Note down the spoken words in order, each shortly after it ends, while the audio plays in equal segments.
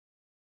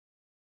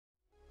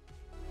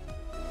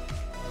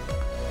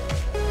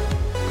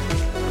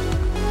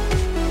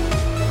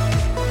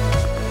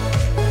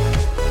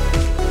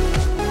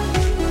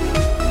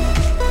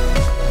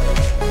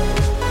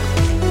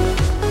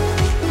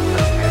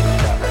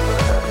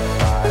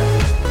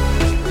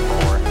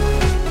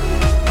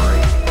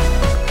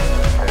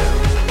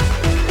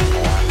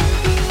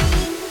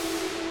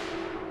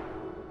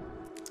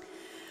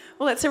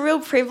It's a real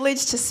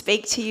privilege to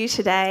speak to you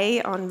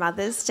today on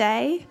Mother's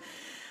Day.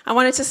 I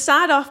wanted to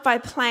start off by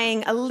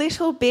playing a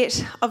little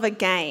bit of a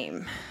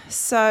game.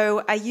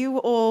 So are you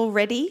all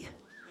ready?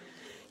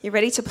 You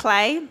ready to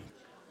play?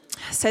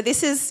 So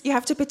you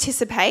have to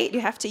participate, you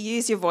have to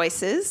use your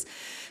voices.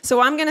 So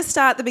I'm going to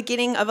start the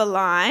beginning of a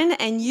line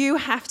and you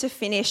have to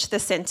finish the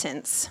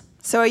sentence.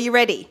 So are you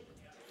ready?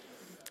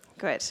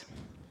 Good.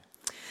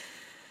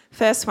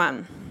 First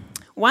one.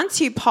 Once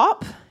you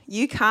pop,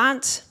 you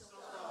can't.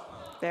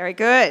 Very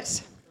good.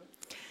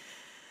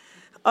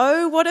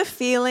 Oh, what a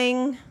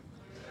feeling.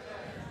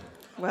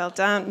 Well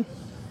done.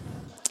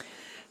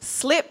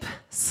 Slip,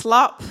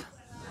 slop.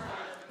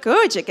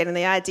 Good, you're getting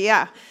the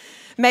idea.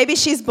 Maybe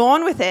she's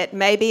born with it.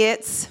 Maybe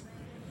it's...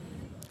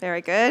 Very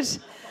good.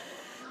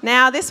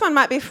 Now, this one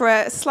might be for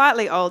a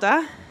slightly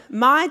older.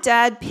 My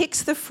dad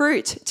picks the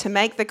fruit to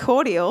make the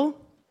cordial.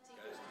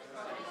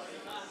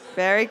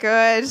 Very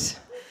good.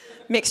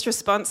 Mixed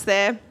response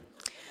there.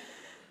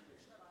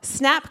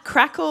 Snap,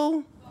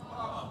 crackle.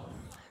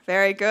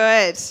 Very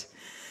good.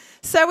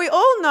 So we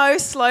all know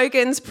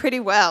slogans pretty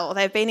well.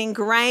 They've been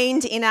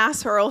ingrained in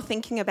us. We're all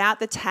thinking about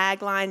the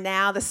tagline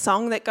now, the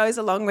song that goes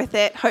along with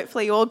it.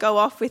 Hopefully you all go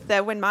off with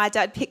the when my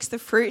dad picks the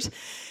fruit,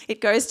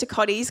 it goes to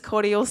Coddy's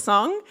cordial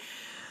song.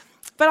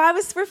 But I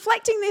was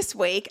reflecting this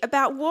week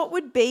about what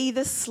would be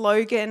the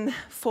slogan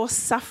for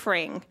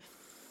suffering.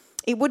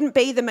 It wouldn't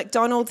be the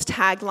McDonald's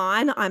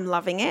tagline, I'm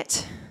loving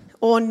it,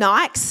 or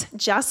Nike's,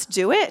 just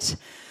do it,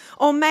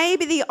 or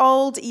maybe the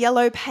old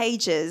Yellow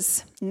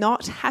Pages,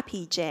 not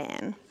happy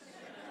Jan.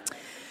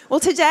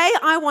 Well, today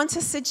I want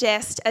to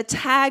suggest a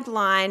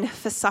tagline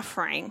for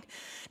suffering.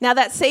 Now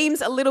that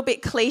seems a little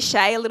bit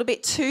cliche, a little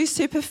bit too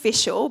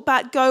superficial,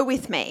 but go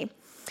with me.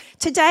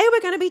 Today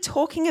we're going to be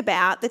talking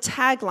about the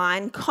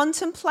tagline,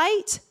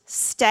 contemplate,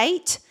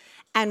 state,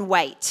 and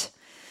wait.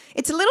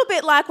 It's a little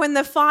bit like when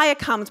the fire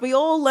comes, we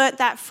all learnt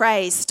that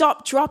phrase,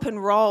 stop, drop,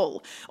 and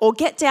roll, or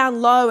get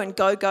down low and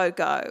go, go,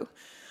 go.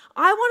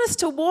 I want us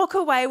to walk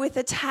away with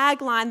a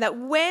tagline that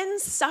when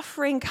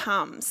suffering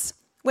comes,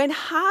 when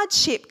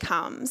hardship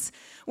comes,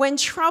 when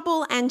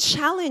trouble and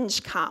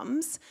challenge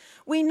comes,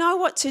 we know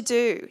what to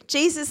do.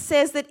 Jesus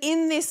says that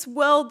in this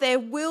world there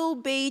will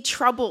be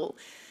trouble.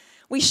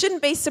 We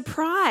shouldn't be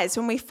surprised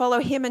when we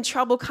follow him and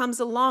trouble comes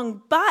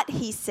along, but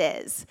he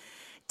says,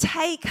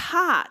 take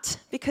heart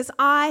because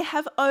I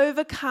have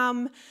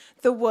overcome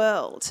the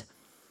world.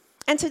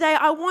 And today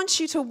I want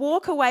you to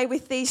walk away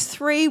with these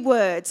three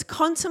words,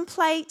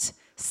 contemplate,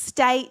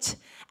 state,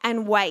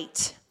 and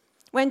wait.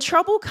 When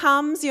trouble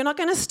comes, you're not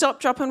going to stop,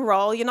 drop, and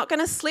roll. You're not going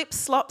to slip,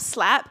 slop,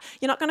 slap.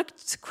 You're not going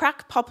to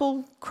crack,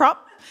 popple,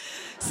 crop,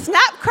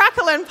 snap,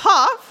 crackle, and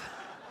pop.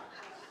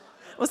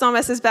 It was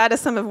almost as bad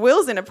as some of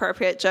Will's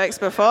inappropriate jokes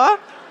before.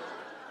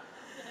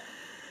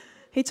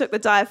 He took the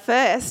dive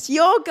first.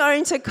 You're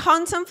going to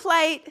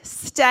contemplate,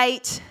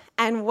 state,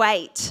 and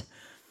wait.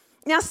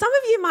 Now, some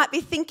of you might be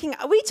thinking,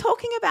 are we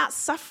talking about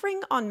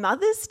suffering on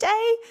Mother's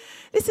Day?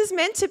 This is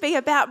meant to be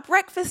about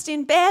breakfast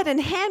in bed and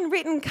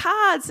handwritten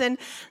cards and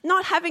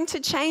not having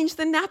to change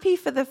the nappy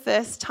for the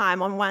first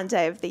time on one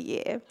day of the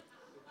year.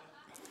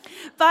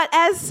 But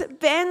as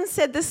Ben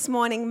said this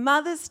morning,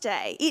 Mother's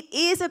Day, it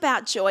is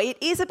about joy. It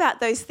is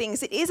about those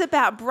things. It is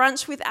about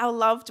brunch with our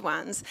loved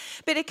ones.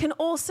 But it can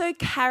also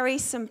carry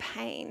some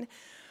pain.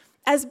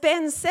 As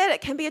Ben said,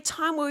 it can be a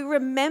time where we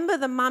remember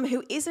the mum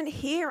who isn't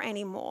here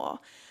anymore.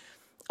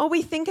 Or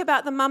we think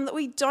about the mum that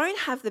we don't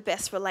have the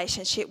best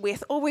relationship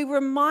with, or we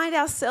remind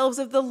ourselves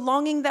of the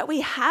longing that we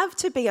have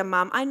to be a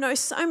mum. I know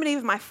so many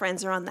of my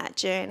friends are on that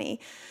journey.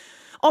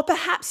 Or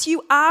perhaps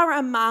you are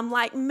a mum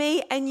like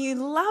me and you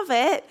love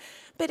it,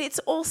 but it's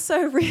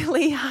also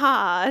really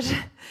hard.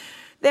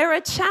 There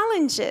are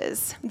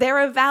challenges. There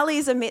are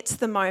valleys amidst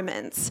the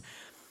moments.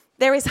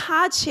 There is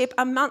hardship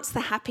amongst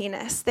the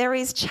happiness. There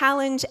is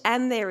challenge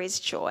and there is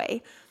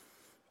joy.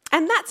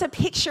 And that's a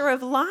picture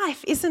of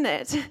life, isn't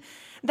it?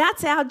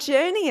 That's our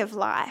journey of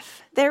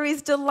life. There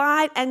is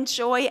delight and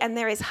joy and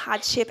there is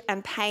hardship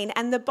and pain.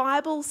 And the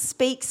Bible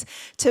speaks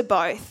to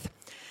both.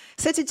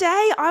 So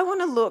today I want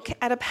to look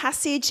at a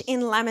passage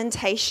in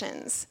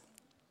Lamentations.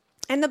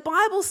 And the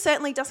Bible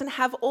certainly doesn't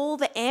have all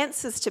the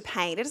answers to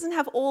pain. It doesn't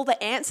have all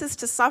the answers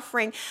to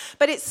suffering,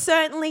 but it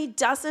certainly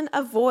doesn't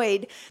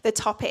avoid the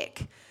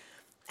topic.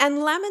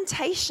 And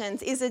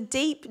Lamentations is a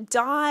deep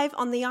dive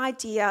on the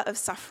idea of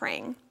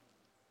suffering.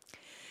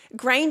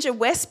 Granger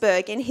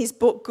Westberg, in his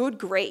book Good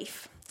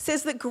Grief,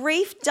 says that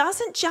grief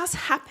doesn't just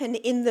happen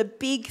in the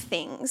big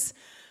things,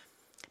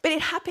 but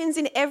it happens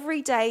in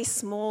everyday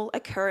small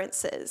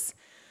occurrences.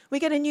 We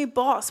get a new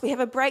boss, we have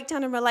a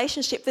breakdown in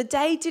relationship, the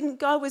day didn't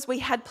go as we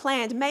had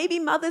planned. Maybe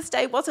Mother's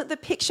Day wasn't the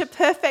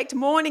picture-perfect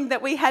morning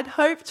that we had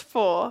hoped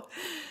for.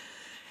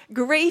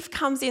 Grief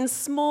comes in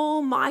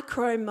small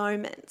micro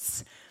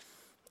moments,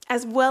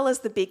 as well as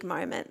the big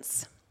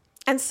moments.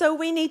 And so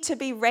we need to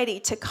be ready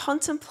to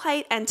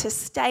contemplate and to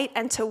state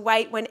and to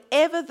wait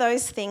whenever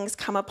those things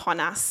come upon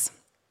us.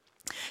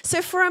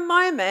 So for a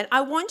moment,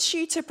 I want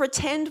you to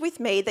pretend with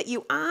me that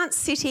you aren't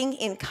sitting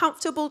in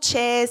comfortable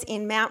chairs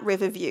in Mount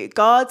Riverview,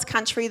 God's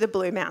country, the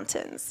Blue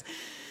Mountains.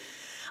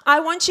 I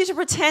want you to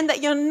pretend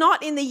that you're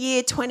not in the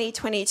year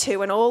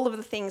 2022 and all of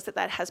the things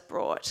that has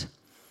brought.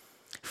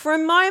 For a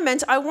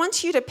moment, I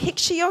want you to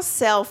picture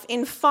yourself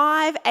in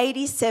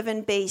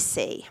 587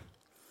 BC.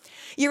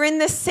 You're in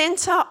the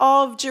center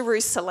of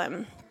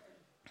Jerusalem.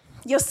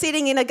 You're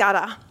sitting in a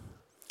gutter.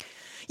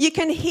 You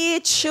can hear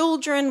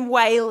children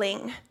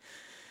wailing.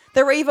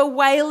 They're either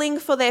wailing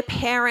for their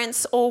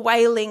parents or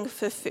wailing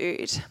for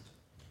food.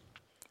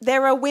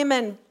 There are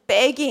women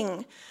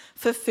begging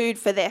for food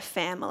for their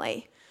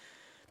family.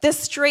 The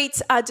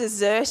streets are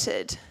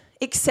deserted,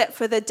 except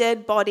for the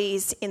dead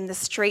bodies in the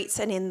streets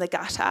and in the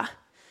gutter.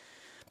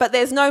 But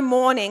there's no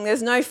mourning,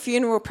 there's no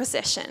funeral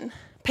procession.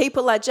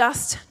 People are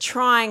just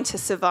trying to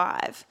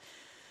survive.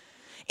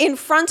 In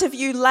front of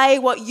you lay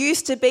what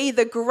used to be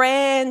the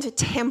grand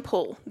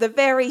temple, the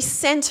very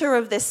center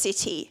of the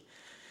city.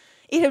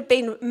 It had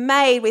been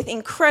made with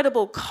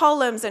incredible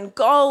columns and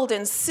gold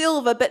and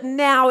silver, but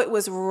now it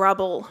was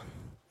rubble.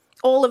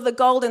 All of the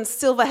gold and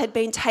silver had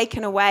been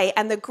taken away,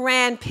 and the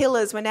grand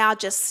pillars were now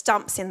just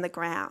stumps in the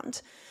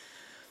ground.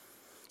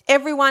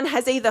 Everyone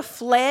has either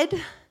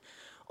fled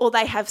or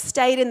they have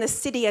stayed in the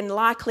city and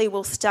likely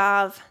will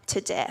starve to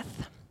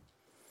death.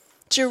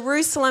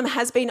 Jerusalem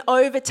has been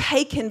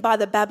overtaken by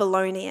the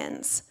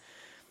Babylonians.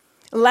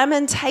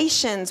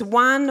 Lamentations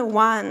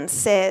 1:1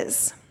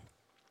 says,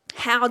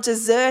 "How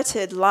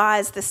deserted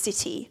lies the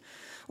city,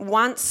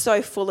 once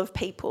so full of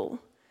people.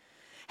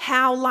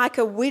 How like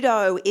a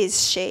widow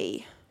is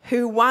she,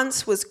 who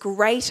once was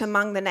great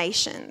among the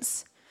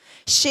nations.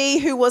 She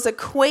who was a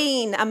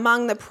queen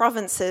among the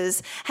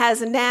provinces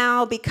has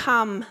now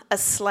become a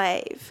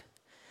slave."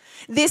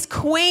 This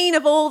queen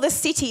of all the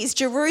cities,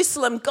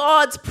 Jerusalem,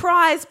 God's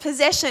prized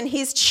possession,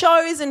 his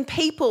chosen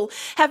people,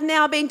 have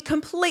now been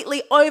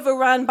completely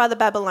overrun by the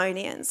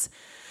Babylonians.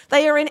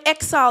 They are in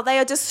exile, they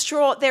are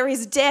distraught, there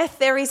is death,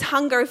 there is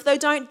hunger. If they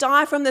don't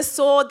die from the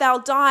sword, they'll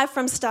die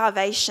from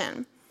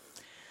starvation.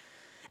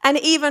 And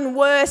even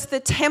worse, the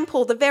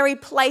temple, the very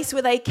place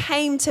where they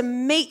came to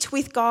meet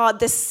with God,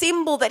 the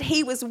symbol that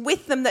he was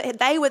with them, that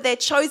they were their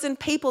chosen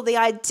people, the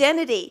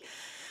identity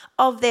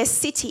of their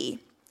city,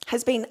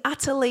 has been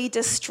utterly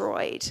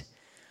destroyed.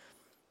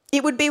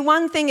 It would be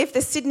one thing if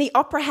the Sydney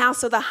Opera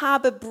House or the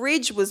Harbour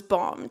Bridge was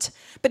bombed,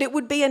 but it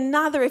would be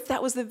another if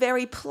that was the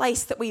very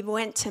place that we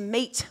went to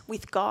meet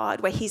with God,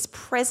 where his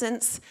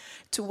presence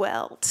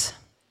dwelt.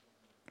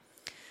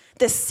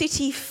 The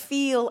city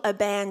feel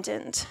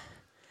abandoned.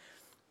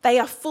 They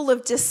are full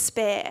of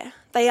despair.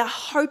 They are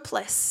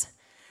hopeless.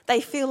 They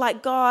feel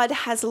like God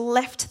has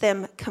left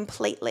them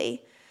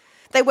completely.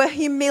 They were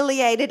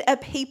humiliated, a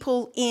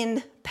people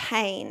in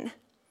pain.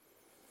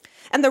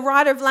 And the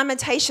writer of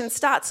Lamentations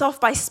starts off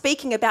by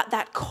speaking about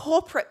that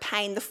corporate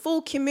pain, the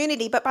full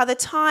community. But by the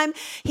time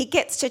he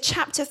gets to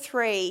chapter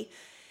 3,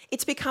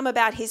 it's become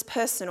about his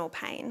personal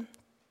pain.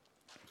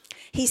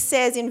 He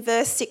says in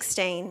verse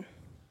 16,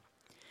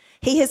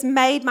 "He has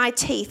made my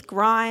teeth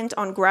grind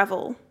on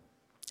gravel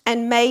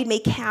and made me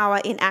cower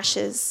in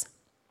ashes.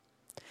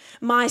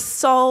 My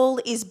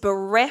soul is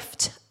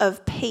bereft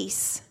of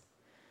peace.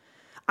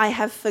 I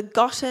have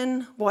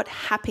forgotten what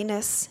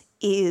happiness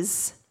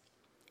is.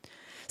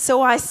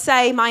 So I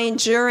say, my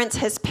endurance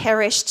has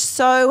perished,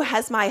 so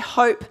has my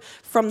hope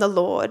from the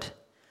Lord.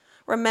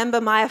 Remember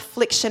my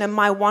affliction and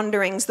my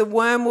wanderings, the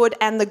wormwood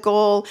and the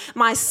gall.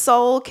 My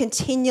soul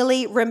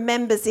continually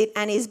remembers it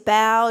and is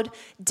bowed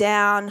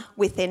down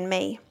within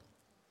me.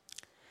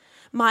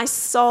 My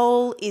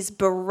soul is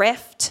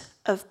bereft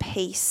of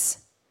peace.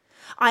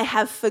 I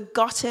have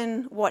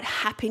forgotten what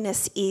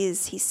happiness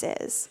is," he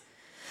says.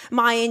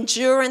 "My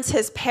endurance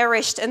has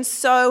perished, and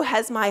so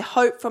has my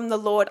hope from the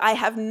Lord. I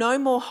have no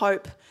more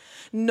hope,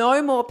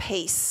 no more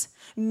peace,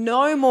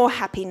 no more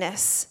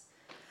happiness.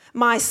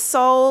 My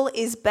soul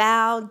is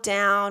bowed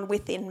down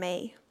within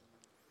me."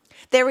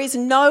 There is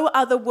no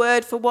other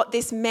word for what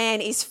this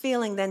man is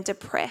feeling than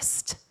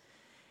depressed.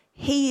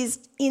 He is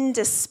in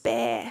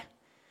despair.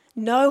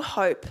 No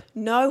hope,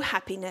 no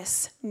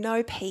happiness,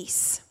 no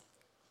peace.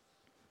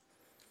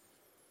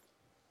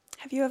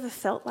 Have you ever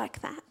felt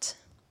like that?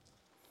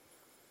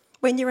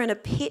 When you're in a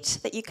pit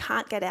that you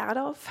can't get out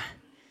of?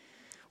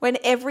 When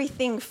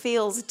everything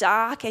feels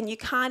dark and you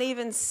can't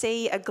even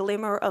see a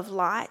glimmer of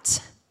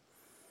light?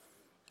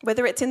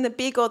 Whether it's in the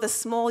big or the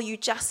small, you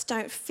just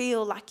don't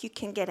feel like you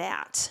can get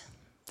out,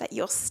 that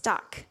you're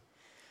stuck,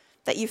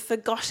 that you've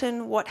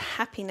forgotten what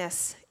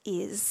happiness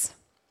is.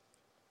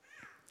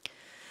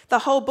 The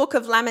whole book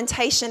of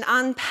Lamentation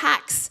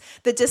unpacks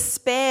the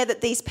despair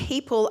that these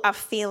people are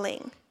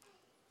feeling.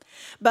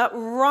 But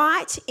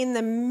right in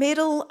the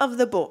middle of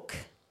the book,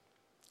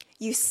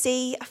 you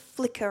see a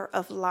flicker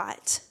of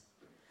light.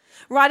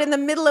 Right in the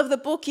middle of the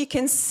book, you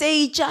can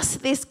see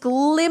just this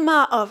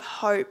glimmer of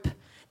hope,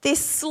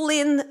 this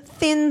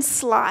thin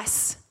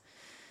slice.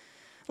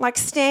 Like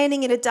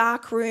standing in a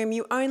dark room,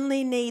 you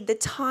only need the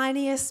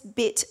tiniest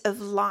bit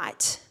of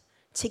light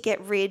to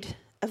get rid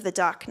of the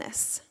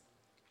darkness.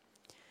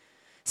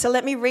 So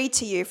let me read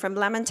to you from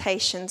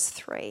Lamentations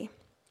 3.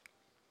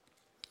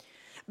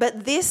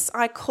 But this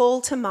I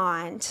call to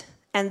mind,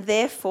 and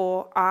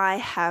therefore I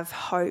have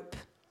hope.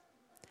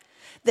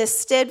 The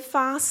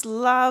steadfast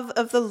love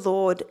of the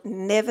Lord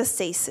never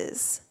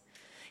ceases.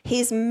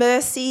 His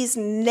mercies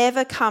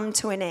never come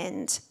to an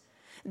end.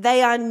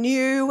 They are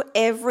new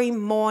every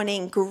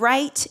morning.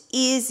 Great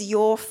is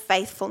your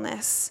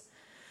faithfulness.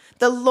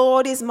 The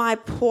Lord is my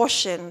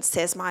portion,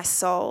 says my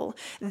soul.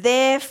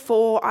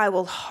 Therefore I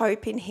will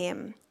hope in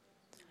him.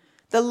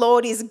 The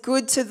Lord is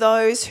good to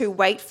those who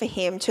wait for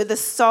him, to the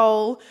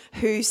soul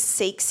who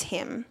seeks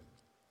him.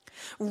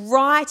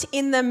 Right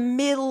in the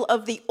middle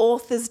of the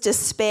author's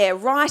despair,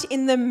 right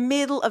in the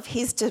middle of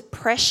his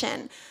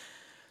depression,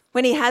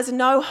 when he has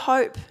no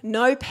hope,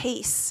 no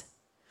peace,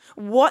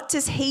 what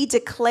does he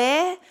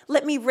declare?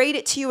 Let me read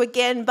it to you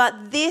again.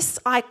 But this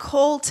I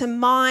call to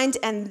mind,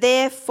 and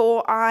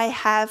therefore I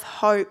have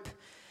hope.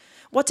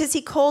 What does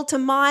he call to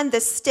mind? The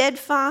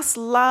steadfast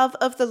love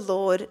of the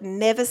Lord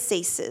never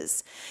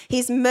ceases.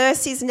 His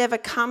mercies never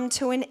come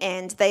to an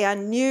end. They are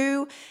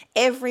new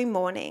every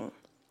morning.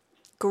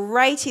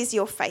 Great is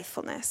your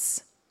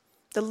faithfulness.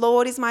 The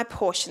Lord is my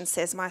portion,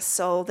 says my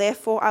soul.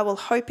 Therefore I will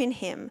hope in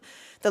him.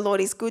 The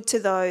Lord is good to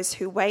those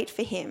who wait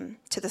for him,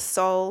 to the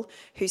soul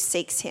who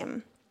seeks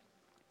him.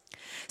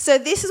 So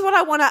this is what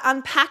I want to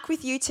unpack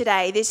with you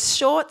today, this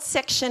short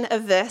section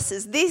of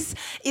verses. This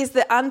is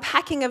the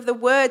unpacking of the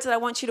words that I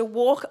want you to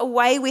walk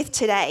away with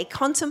today.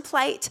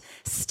 Contemplate,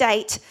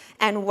 state,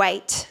 and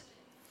wait.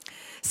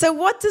 So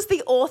what does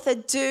the author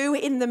do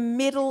in the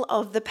middle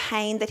of the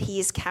pain that he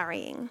is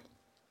carrying?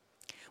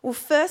 Well,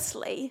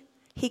 firstly,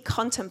 he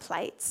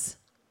contemplates.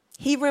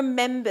 He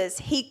remembers.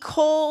 He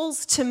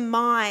calls to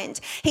mind.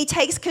 He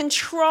takes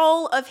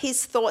control of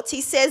his thoughts.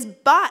 He says,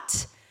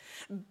 but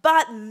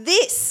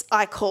this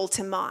I call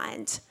to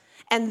mind,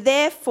 and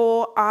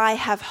therefore I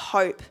have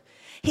hope.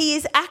 He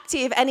is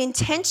active and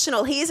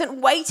intentional. He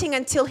isn't waiting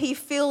until he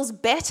feels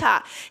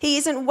better. He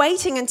isn't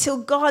waiting until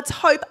God's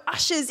hope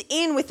ushers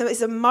in with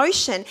his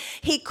emotion.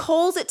 He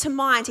calls it to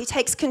mind. He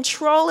takes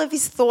control of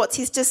his thoughts.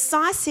 He's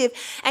decisive,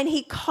 and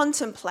he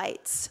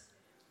contemplates.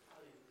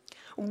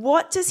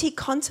 What does he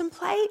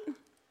contemplate?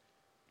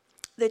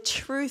 The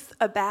truth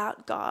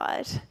about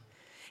God.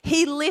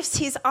 He lifts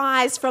his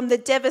eyes from the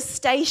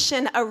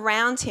devastation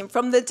around him,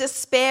 from the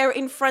despair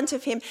in front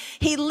of him.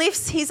 He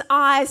lifts his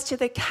eyes to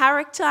the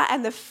character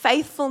and the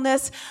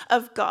faithfulness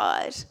of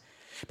God.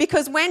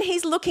 Because when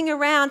he's looking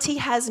around, he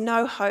has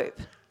no hope.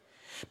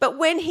 But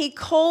when he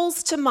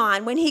calls to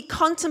mind, when he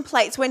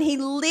contemplates, when he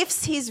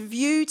lifts his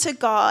view to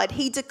God,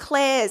 he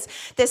declares,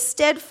 the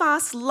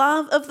steadfast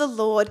love of the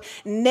Lord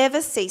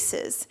never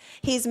ceases.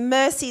 His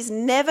mercies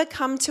never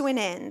come to an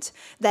end.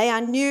 They are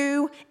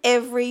new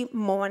every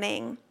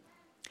morning.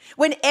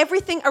 When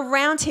everything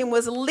around him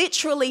was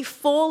literally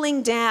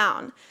falling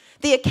down,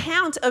 the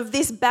account of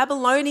this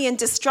Babylonian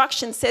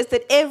destruction says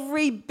that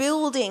every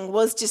building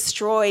was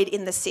destroyed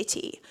in the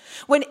city.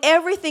 When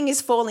everything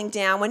is falling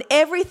down, when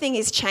everything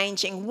is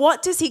changing,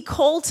 what does he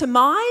call to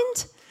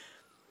mind?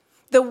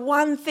 The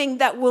one thing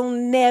that will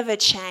never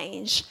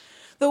change.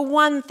 The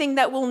one thing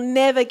that will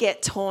never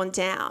get torn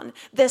down.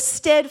 The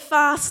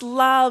steadfast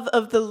love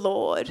of the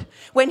Lord.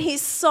 When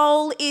his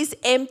soul is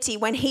empty,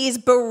 when he is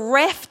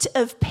bereft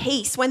of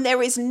peace, when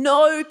there is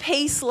no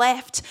peace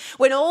left,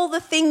 when all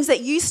the things that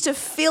used to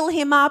fill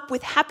him up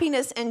with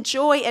happiness and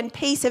joy and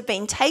peace have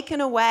been taken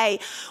away,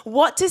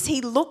 what does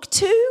he look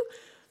to?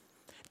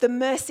 The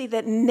mercy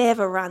that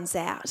never runs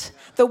out.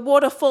 The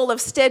waterfall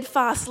of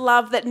steadfast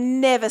love that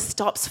never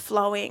stops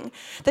flowing.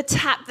 The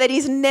tap that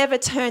is never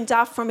turned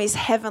off from his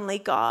heavenly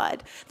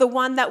God. The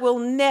one that will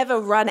never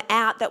run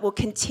out, that will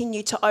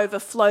continue to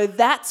overflow.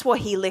 That's where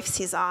he lifts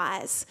his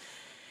eyes.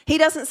 He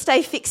doesn't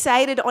stay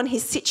fixated on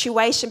his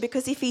situation,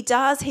 because if he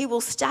does, he will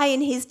stay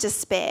in his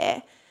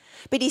despair.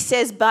 But he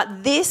says,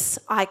 but this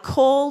I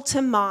call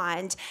to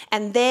mind,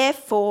 and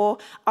therefore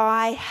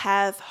I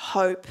have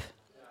hope.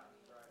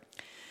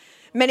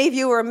 Many of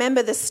you will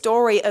remember the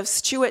story of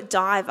Stuart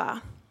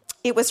Diver.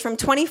 It was from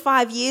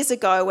 25 years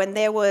ago when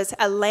there was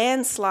a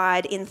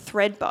landslide in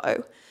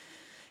Thredbo.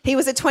 He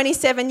was a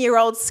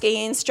 27-year-old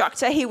ski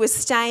instructor. He was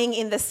staying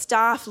in the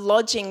staff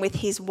lodging with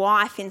his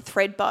wife in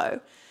Thredbo.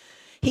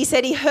 He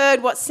said he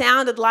heard what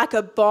sounded like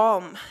a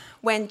bomb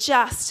when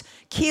just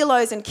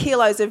kilos and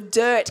kilos of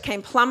dirt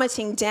came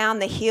plummeting down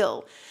the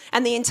hill,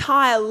 and the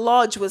entire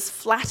lodge was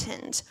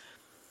flattened.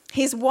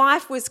 His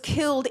wife was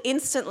killed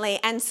instantly,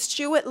 and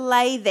Stuart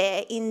lay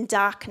there in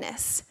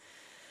darkness.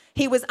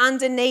 He was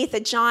underneath a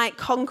giant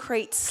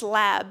concrete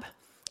slab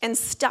and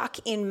stuck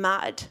in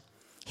mud.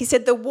 He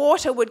said the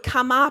water would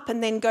come up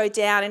and then go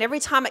down, and every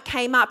time it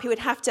came up, he would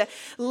have to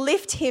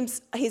lift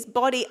his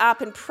body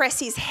up and press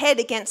his head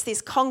against this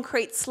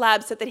concrete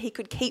slab so that he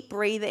could keep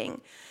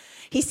breathing.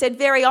 He said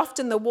very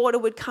often the water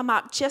would come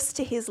up just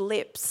to his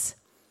lips,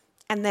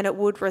 and then it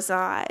would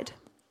reside.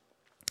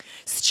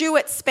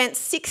 Stuart spent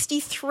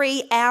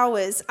 63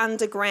 hours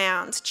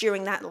underground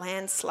during that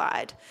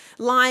landslide,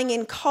 lying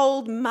in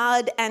cold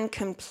mud and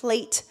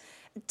complete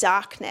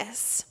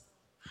darkness.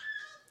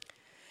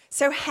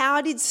 So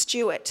how did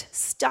Stuart,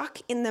 stuck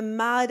in the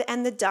mud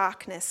and the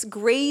darkness,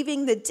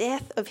 grieving the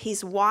death of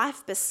his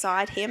wife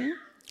beside him,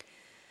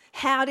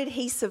 how did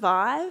he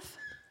survive?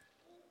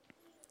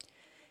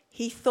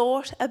 He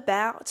thought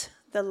about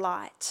the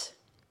light.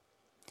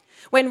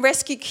 When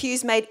rescue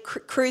crews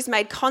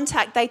made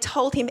contact, they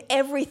told him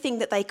everything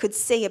that they could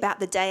see about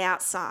the day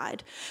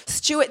outside.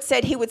 Stuart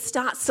said he would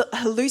start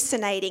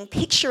hallucinating,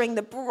 picturing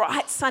the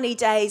bright sunny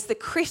days, the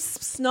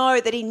crisp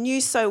snow that he knew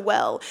so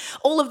well,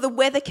 all of the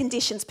weather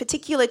conditions,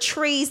 particular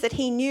trees that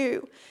he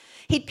knew.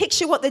 He'd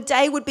picture what the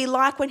day would be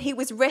like when he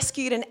was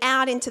rescued and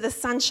out into the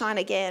sunshine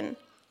again.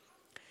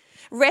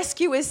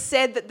 Rescuers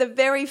said that the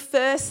very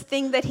first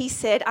thing that he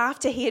said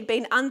after he had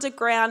been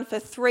underground for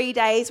 3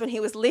 days when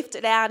he was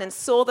lifted out and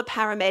saw the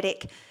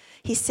paramedic,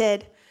 he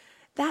said,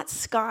 "That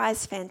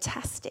sky's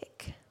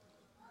fantastic."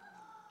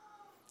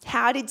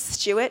 How did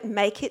Stuart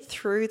make it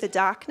through the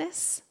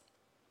darkness?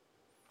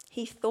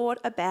 He thought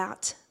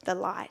about the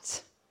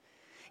light.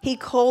 He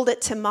called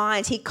it to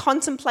mind. He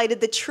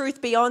contemplated the truth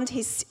beyond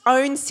his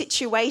own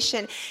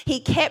situation. He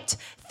kept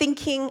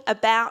thinking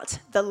about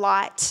the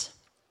light.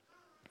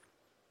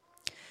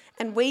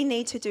 And we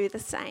need to do the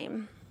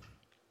same.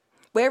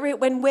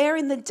 When we're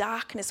in the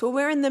darkness, when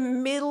we're in the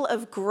middle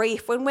of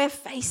grief, when we're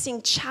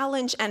facing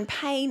challenge and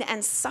pain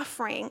and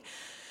suffering,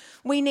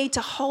 we need to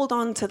hold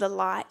on to the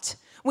light.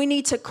 We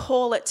need to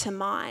call it to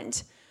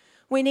mind.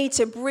 We need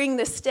to bring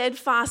the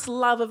steadfast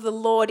love of the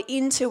Lord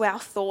into our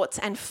thoughts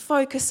and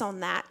focus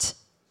on that.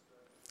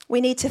 We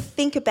need to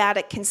think about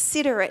it,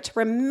 consider it,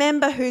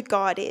 remember who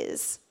God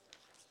is.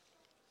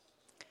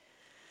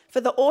 For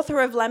the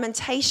author of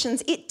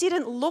Lamentations, it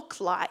didn't look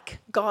like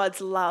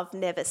God's love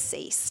never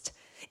ceased.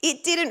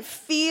 It didn't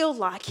feel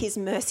like his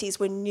mercies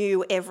were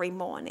new every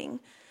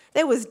morning.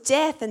 There was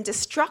death and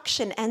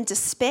destruction and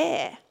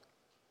despair.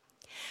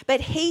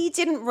 But he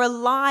didn't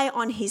rely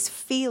on his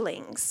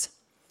feelings.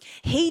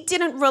 He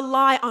didn't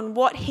rely on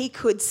what he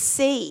could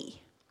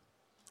see.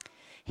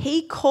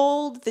 He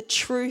called the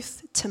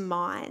truth to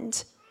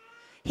mind.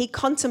 He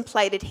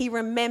contemplated, he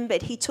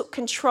remembered, he took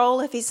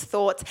control of his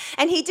thoughts.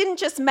 And he didn't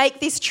just make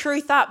this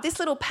truth up. This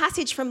little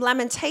passage from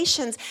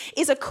Lamentations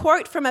is a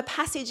quote from a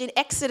passage in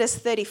Exodus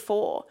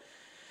 34.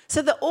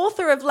 So the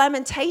author of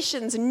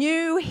Lamentations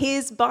knew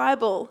his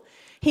Bible.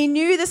 He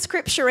knew the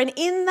scripture. And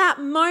in that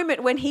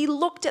moment when he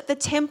looked at the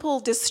temple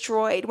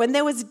destroyed, when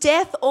there was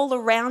death all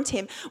around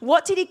him,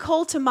 what did he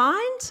call to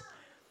mind?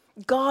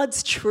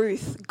 God's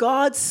truth,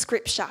 God's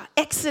scripture,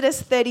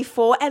 Exodus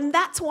 34. And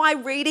that's why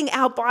reading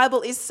our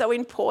Bible is so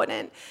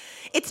important.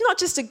 It's not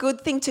just a good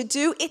thing to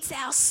do, it's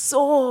our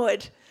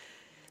sword.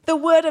 The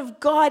word of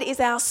God is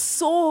our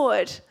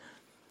sword.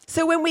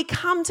 So when we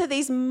come to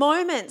these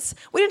moments,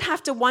 we don't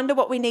have to wonder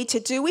what we need to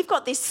do. We've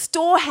got this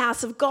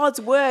storehouse of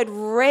God's word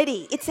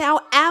ready. It's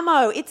our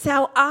ammo, it's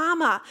our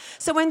armor.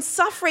 So when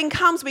suffering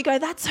comes, we go,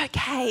 that's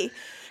okay.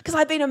 Because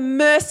I've been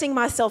immersing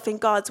myself in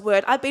God's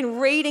word. I've been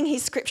reading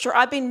his scripture.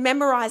 I've been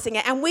memorizing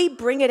it. And we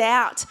bring it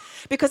out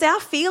because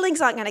our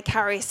feelings aren't going to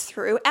carry us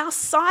through. Our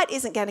sight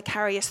isn't going to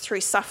carry us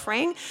through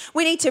suffering.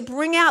 We need to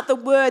bring out the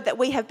word that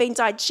we have been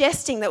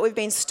digesting, that we've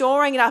been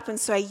storing it up and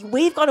say,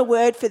 we've got a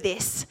word for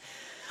this.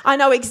 I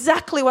know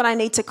exactly what I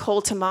need to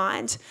call to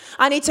mind.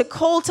 I need to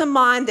call to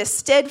mind the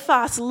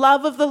steadfast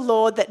love of the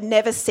Lord that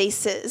never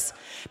ceases.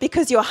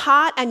 Because your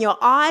heart and your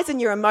eyes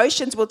and your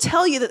emotions will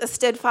tell you that the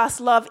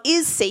steadfast love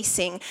is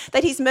ceasing,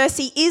 that his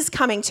mercy is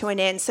coming to an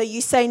end. So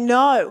you say,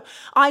 no,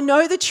 I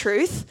know the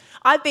truth.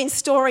 I've been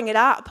storing it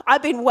up.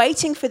 I've been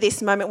waiting for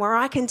this moment where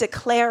I can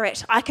declare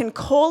it. I can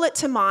call it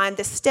to mind.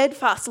 The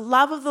steadfast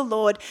love of the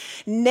Lord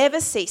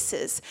never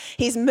ceases.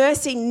 His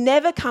mercy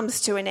never comes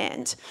to an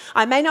end.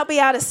 I may not be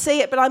able to see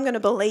it, but I'm going to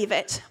believe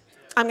it.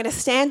 I'm going to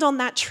stand on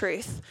that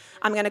truth.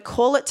 I'm going to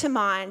call it to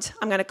mind.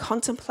 I'm going to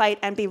contemplate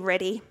and be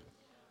ready.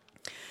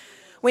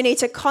 We need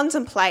to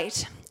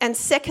contemplate. And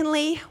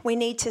secondly, we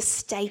need to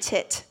state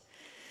it.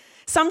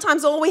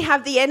 Sometimes all we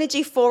have the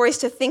energy for is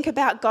to think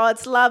about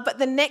God's love, but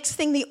the next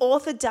thing the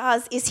author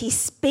does is he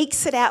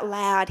speaks it out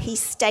loud. He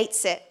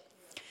states it.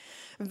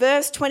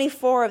 Verse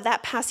 24 of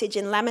that passage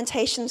in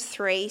Lamentations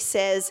 3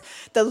 says,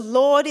 "The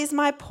Lord is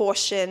my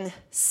portion,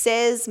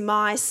 says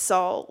my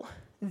soul.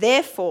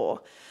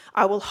 Therefore,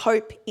 I will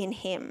hope in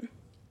him."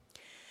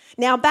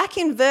 Now, back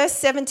in verse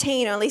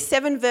 17, only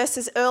 7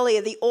 verses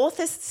earlier, the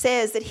author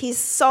says that his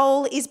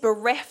soul is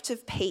bereft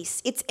of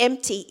peace. It's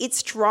empty,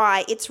 it's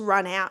dry, it's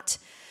run out.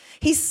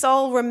 His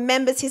soul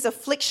remembers his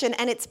affliction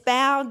and it's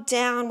bowed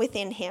down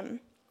within him.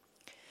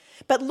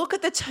 But look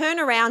at the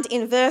turnaround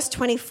in verse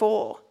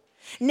 24.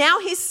 Now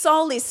his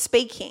soul is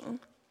speaking.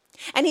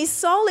 And his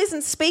soul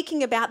isn't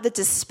speaking about the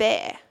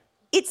despair.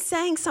 It's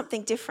saying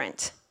something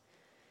different.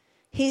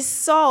 His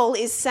soul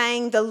is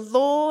saying, "The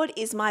Lord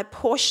is my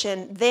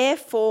portion,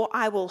 therefore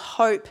I will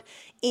hope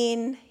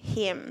in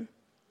him."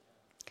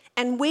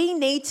 And we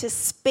need to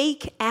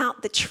speak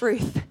out the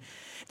truth.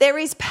 There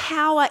is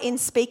power in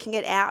speaking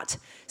it out,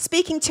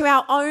 speaking to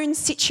our own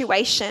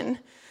situation.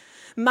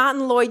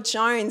 Martin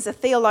Lloyd-Jones, a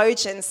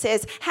theologian,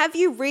 says, "Have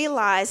you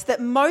realized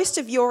that most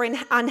of your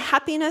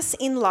unhappiness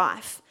in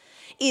life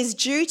is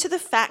due to the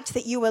fact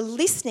that you are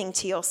listening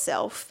to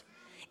yourself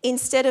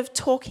instead of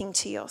talking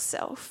to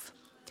yourself.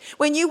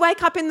 When you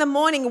wake up in the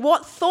morning,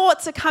 what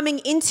thoughts are coming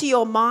into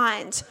your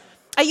mind?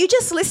 Are you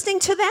just listening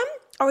to them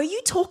or are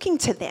you talking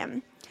to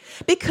them?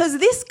 Because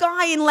this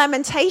guy in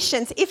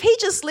Lamentations, if he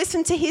just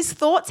listened to his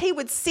thoughts, he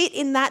would sit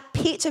in that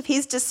pit of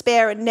his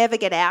despair and never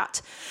get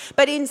out.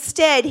 But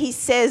instead, he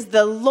says,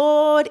 the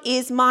Lord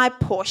is my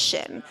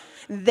portion.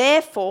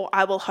 Therefore,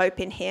 I will hope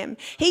in him.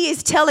 He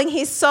is telling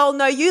his soul,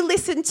 no, you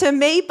listen to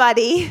me,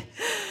 buddy.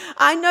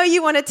 I know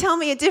you want to tell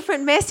me a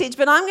different message,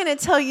 but I'm going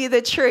to tell you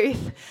the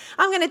truth.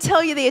 I'm going to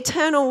tell you the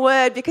eternal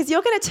word because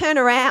you're going to turn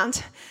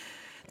around.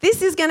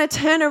 This is going to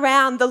turn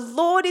around. The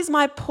Lord is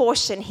my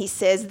portion, he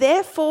says.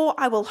 Therefore,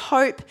 I will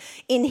hope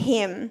in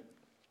him.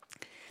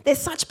 There's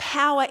such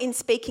power in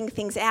speaking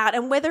things out.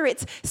 And whether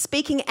it's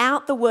speaking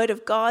out the word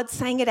of God,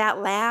 saying it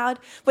out loud,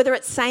 whether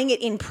it's saying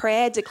it in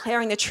prayer,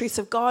 declaring the truth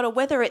of God, or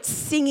whether it's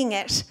singing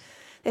it,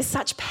 there's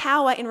such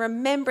power in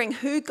remembering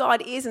who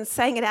God is and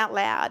saying it out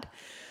loud.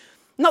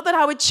 Not that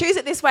I would choose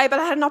it this way, but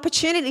I had an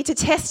opportunity to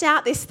test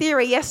out this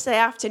theory yesterday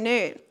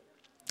afternoon.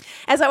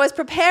 As I was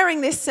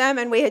preparing this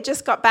sermon, we had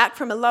just got back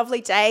from a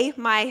lovely day.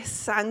 My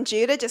son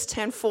Judah just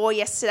turned 4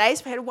 yesterday,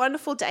 so we had a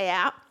wonderful day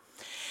out.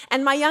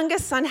 And my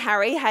youngest son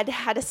Harry had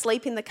a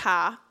sleep in the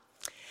car.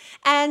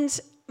 And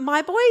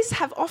my boys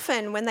have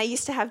often, when they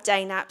used to have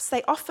day naps,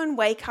 they often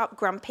wake up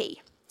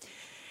grumpy.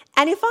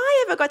 And if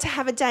I ever got to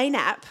have a day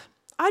nap,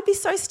 I'd be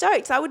so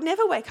stoked. I would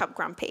never wake up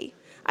grumpy.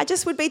 I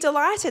just would be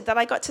delighted that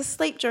I got to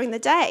sleep during the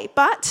day.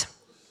 But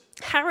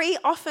Harry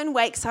often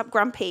wakes up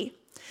grumpy.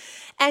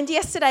 And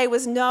yesterday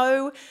was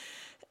no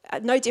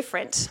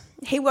different.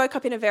 He woke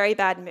up in a very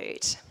bad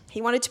mood.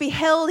 He wanted to be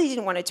held, he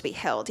didn't want to be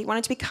held. He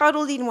wanted to be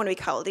cuddled, he didn't want to be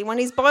cuddled. He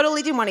wanted his bottle,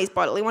 he didn't want his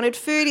bottle. He wanted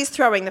food, he's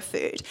throwing the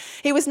food.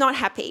 He was not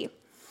happy.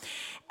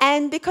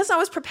 And because I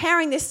was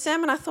preparing this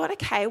sermon, I thought,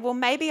 okay, well,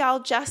 maybe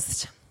I'll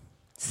just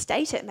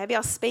state it. Maybe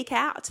I'll speak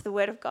out the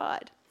word of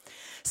God.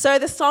 So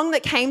the song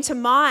that came to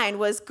mind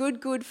was Good,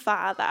 Good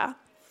Father.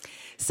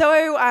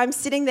 So I'm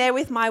sitting there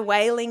with my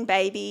wailing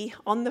baby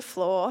on the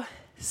floor,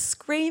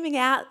 screaming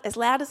out as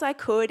loud as I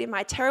could in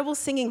my terrible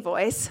singing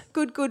voice,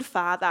 Good, Good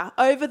Father,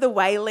 over the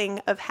wailing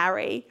of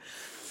Harry.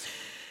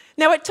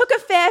 Now, it took a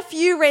fair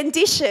few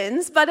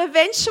renditions, but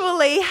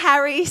eventually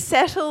Harry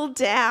settled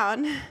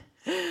down.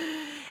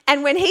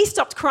 And when he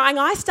stopped crying,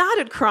 I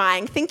started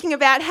crying, thinking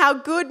about how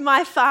good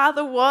my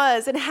father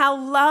was and how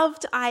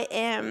loved I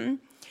am.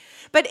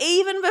 But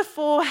even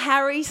before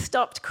Harry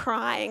stopped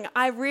crying,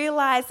 I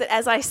realised that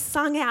as I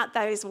sung out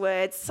those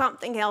words,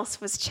 something else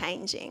was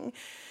changing.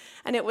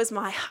 And it was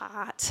my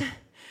heart.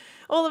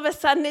 All of a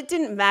sudden, it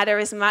didn't matter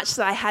as much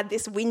that I had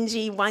this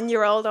whingy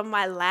 1-year-old on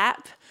my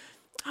lap.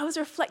 I was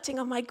reflecting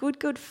on my good,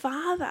 good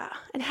father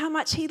and how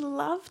much he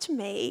loved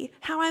me,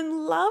 how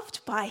I'm loved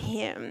by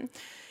him.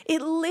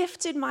 It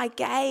lifted my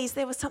gaze.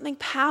 There was something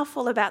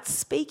powerful about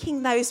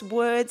speaking those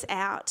words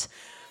out.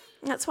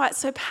 That's why it's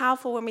so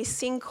powerful when we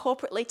sing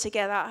corporately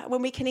together,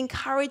 when we can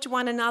encourage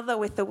one another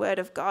with the word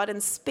of God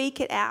and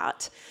speak it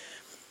out.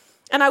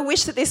 And I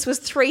wish that this was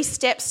 3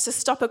 steps to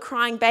stop a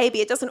crying baby.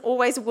 It doesn't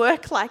always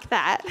work like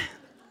that.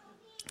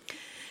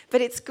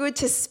 But it's good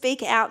to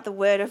speak out the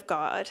word of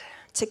God,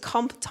 to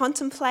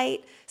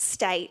contemplate,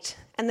 state,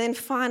 and then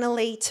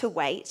finally to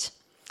wait.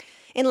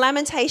 In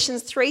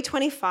Lamentations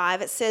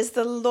 3:25, it says,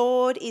 the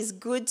Lord is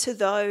good to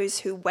those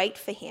who wait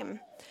for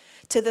him,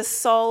 to the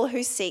soul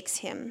who seeks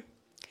him.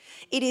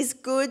 It is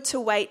good to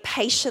wait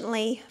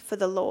patiently for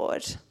the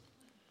Lord.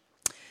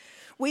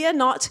 We are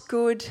not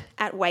good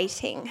at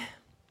waiting.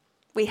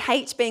 We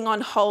hate being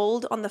on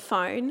hold on the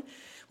phone.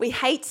 We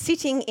hate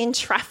sitting in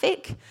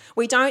traffic.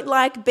 We don't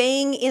like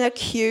being in a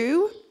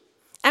queue.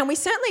 And we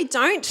certainly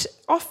don't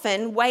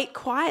often wait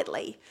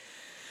quietly.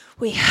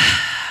 We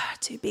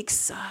do big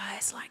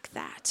sighs like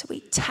that. We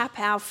tap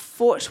our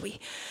foot.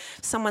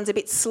 Someone's a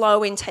bit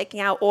slow in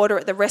taking our order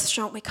at the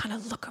restaurant. We kind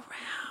of look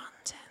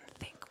around and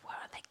think, what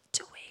are they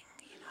doing?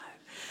 You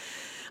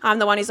know, I'm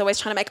the one who's always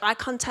trying to make eye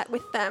contact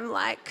with them.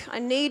 Like, I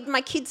need my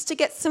kids to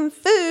get some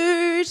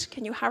food.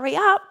 Can you hurry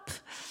up?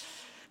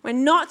 We're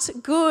not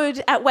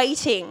good at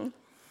waiting.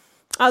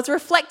 I was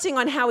reflecting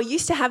on how we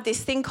used to have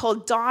this thing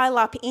called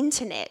dial-up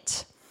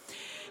internet.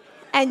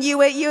 And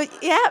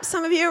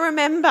some of you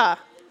remember.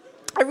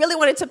 I really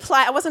wanted to play,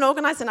 I wasn't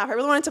organised enough, I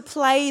really wanted to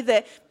play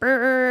the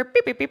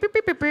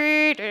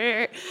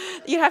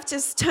you'd have to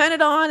just turn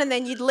it on and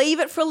then you'd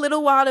leave it for a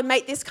little while to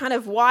make this kind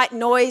of white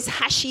noise,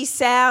 hashy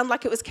sound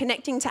like it was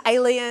connecting to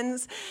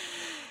aliens.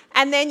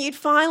 And then you'd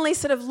finally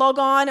sort of log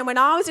on. And when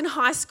I was in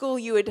high school,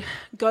 you would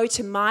go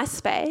to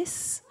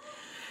MySpace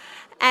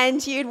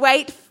and you'd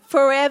wait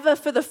forever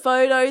for the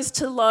photos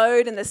to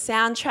load and the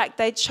soundtrack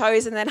they'd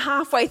chosen. And then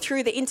halfway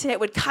through, the internet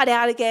would cut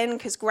out again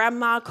because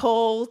grandma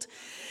called.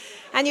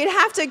 And you'd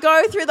have to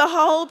go through the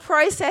whole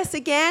process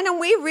again. And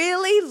we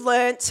really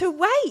learnt to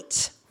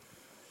wait.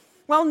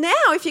 Well, now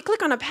if you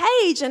click on a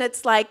page and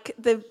it's like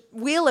the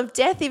wheel of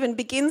death even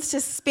begins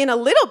to spin a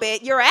little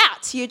bit, you're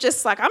out. You're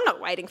just like, I'm not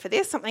waiting for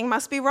this. Something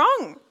must be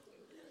wrong.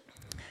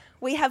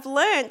 We have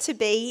learned to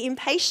be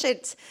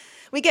impatient.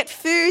 We get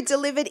food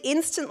delivered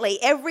instantly.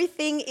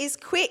 Everything is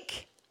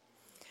quick.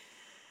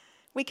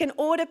 We can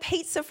order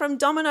pizza from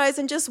Domino's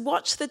and just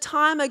watch the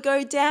timer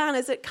go down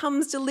as it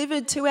comes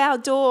delivered to our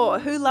door.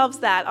 Who loves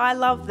that? I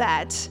love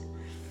that.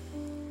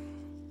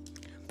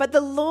 But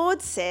the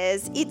Lord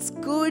says it's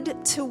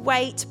good to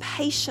wait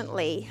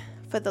patiently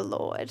for the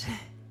Lord.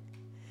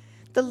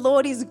 The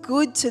Lord is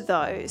good to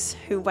those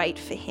who wait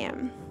for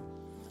him.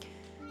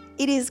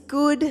 It is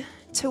good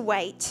to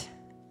wait.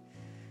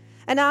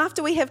 And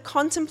after we have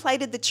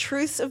contemplated the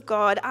truths of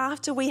God,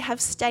 after we have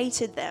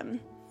stated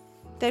them,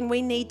 then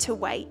we need to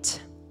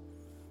wait.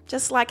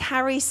 Just like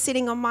Harry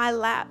sitting on my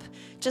lap,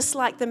 just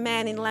like the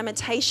man in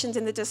Lamentations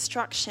in the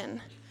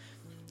destruction,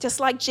 just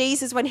like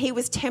Jesus when he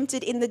was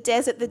tempted in the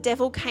desert, the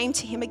devil came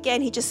to him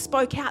again. He just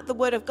spoke out the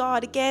word of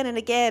God again and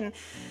again.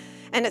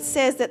 And it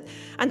says that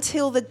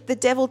until the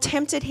devil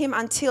tempted him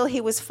until he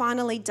was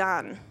finally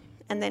done,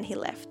 and then he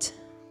left.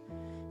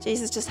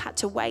 Jesus just had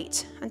to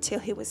wait until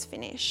he was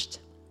finished.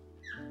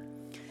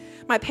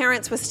 My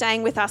parents were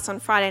staying with us on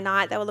Friday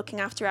night. They were looking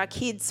after our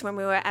kids when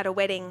we were at a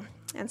wedding.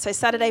 And so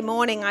Saturday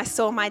morning, I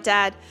saw my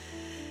dad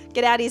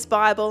get out his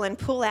Bible and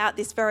pull out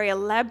this very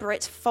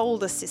elaborate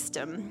folder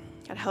system.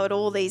 It had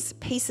all these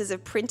pieces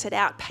of printed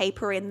out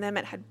paper in them.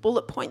 It had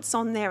bullet points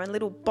on there and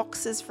little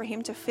boxes for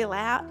him to fill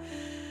out.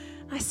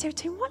 I said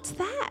to him, "What's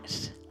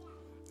that?"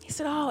 He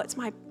said, "Oh, it's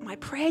my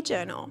prayer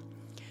journal."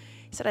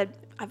 He said,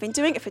 I've been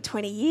doing it for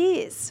 20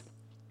 years.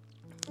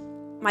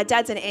 My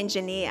dad's an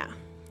engineer,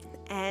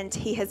 and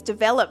he has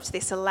developed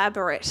this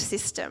elaborate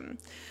system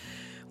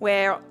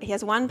where he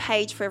has one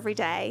page for every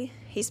day.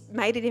 He's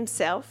made it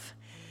himself.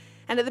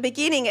 And at the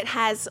beginning, it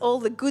has all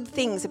the good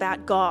things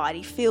about God.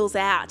 He fills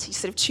out, he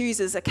sort of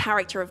chooses a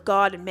character of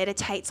God and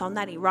meditates on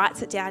that. He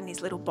writes it down in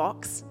his little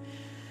box.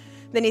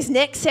 Then his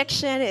next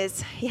section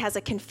is, he has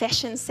a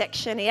confession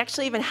section. He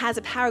actually even has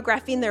a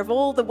paragraph in there of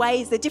all the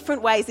ways, the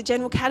different ways, the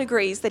general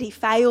categories that he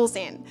fails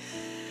in.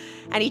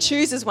 And he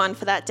chooses one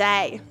for that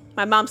day.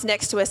 My mum's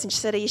next to us and she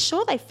said, "Are you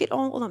sure they fit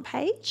all on a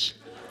page?"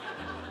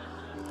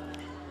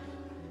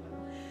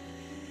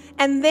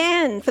 And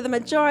then for the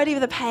majority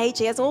of the page,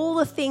 he has all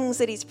the things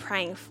that he's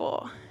praying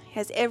for. He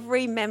has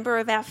every member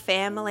of our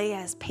family, he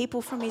has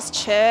people from his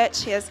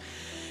church, he has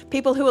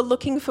people who are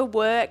looking for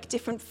work,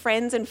 different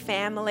friends and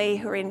family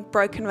who are in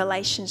broken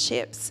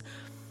relationships.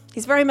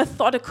 He's very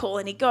methodical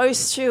and he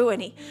goes through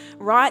and he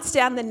writes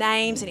down the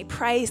names and he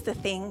prays the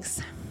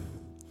things.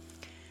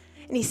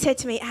 And he said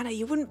to me, "Anna,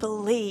 you wouldn't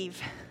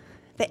believe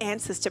the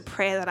answers to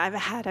prayer that I've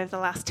had over the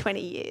last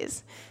 20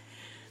 years.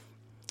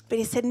 But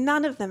he said,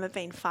 none of them have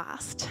been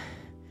fast.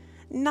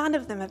 None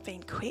of them have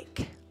been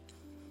quick.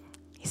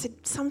 He said,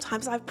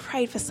 sometimes I've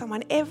prayed for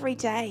someone every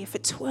day for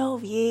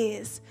 12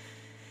 years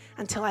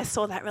until I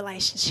saw that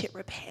relationship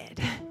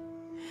repaired."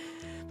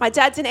 My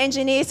dad's an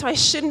engineer, so I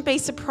shouldn't be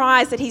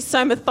surprised that he's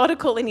so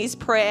methodical in his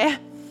prayer.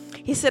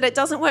 He said, "It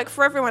doesn't work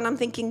for everyone." I'm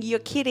thinking, you're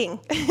kidding.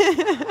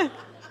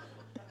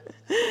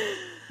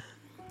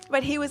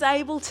 But he was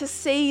able to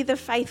see the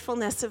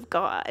faithfulness of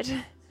God.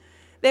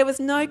 There was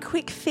no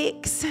quick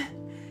fix.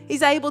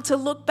 He's able to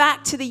look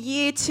back to the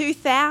year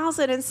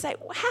 2000 and say,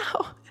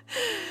 "Wow,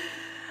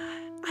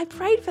 I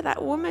prayed for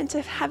that woman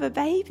to have a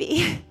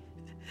baby.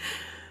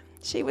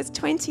 She was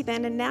 20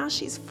 then and now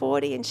she's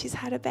 40 and she's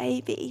had a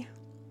baby."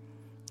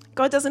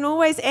 God doesn't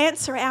always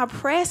answer our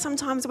prayer.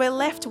 Sometimes we're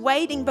left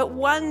waiting, but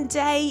one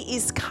day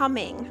is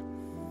coming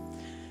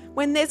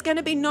when there's going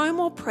to be no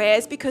more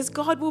prayers because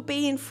God will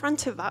be in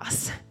front of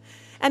us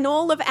and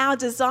all of our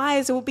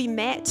desires will be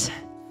met.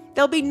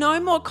 There'll be no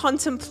more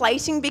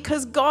contemplating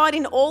because God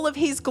in all of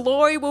his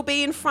glory will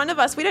be in front of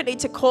us. We don't need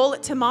to call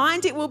it to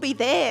mind. It will be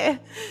there.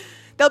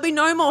 There'll be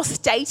no more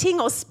stating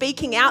or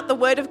speaking out the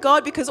word of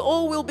God because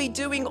all we'll be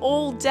doing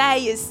all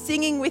day is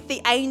singing with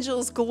the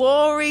angels,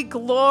 "Glory,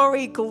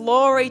 glory,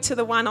 glory to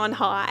the one on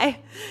high."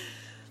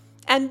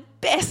 And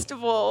best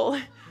of all,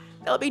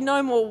 there'll be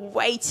no more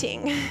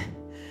waiting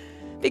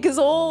because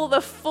all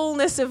the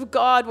fullness of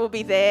God will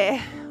be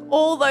there.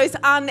 All those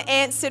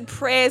unanswered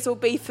prayers will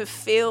be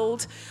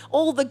fulfilled.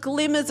 All the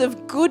glimmers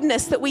of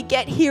goodness that we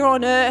get here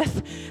on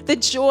earth, the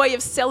joy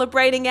of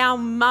celebrating our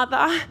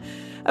mother,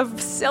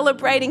 of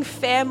celebrating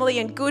family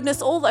and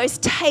goodness, all those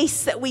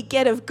tastes that we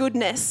get of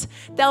goodness,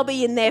 they'll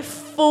be in their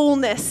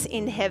fullness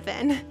in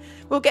heaven.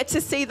 We'll get to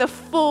see the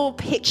full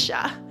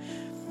picture.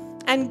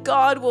 And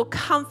God will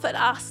comfort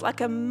us like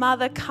a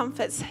mother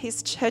comforts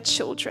her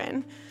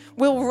children.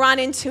 We'll run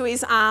into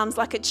his arms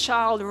like a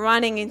child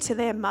running into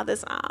their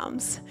mother's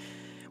arms.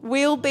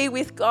 We'll be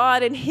with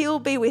God and he'll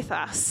be with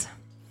us.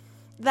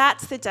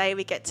 That's the day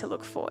we get to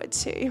look forward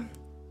to.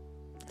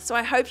 So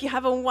I hope you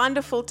have a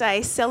wonderful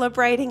day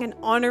celebrating and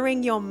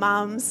honouring your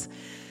mums.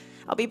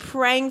 I'll be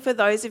praying for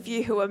those of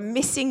you who are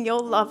missing your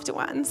loved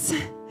ones.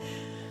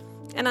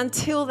 And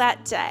until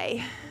that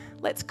day,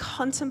 let's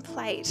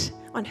contemplate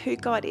on who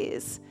God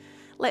is.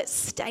 Let's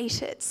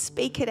state it,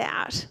 speak it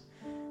out.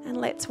 And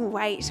let's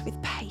wait with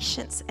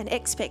patience and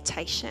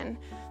expectation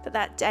that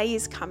that day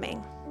is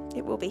coming.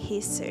 It will be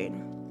here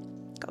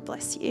soon. God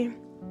bless you.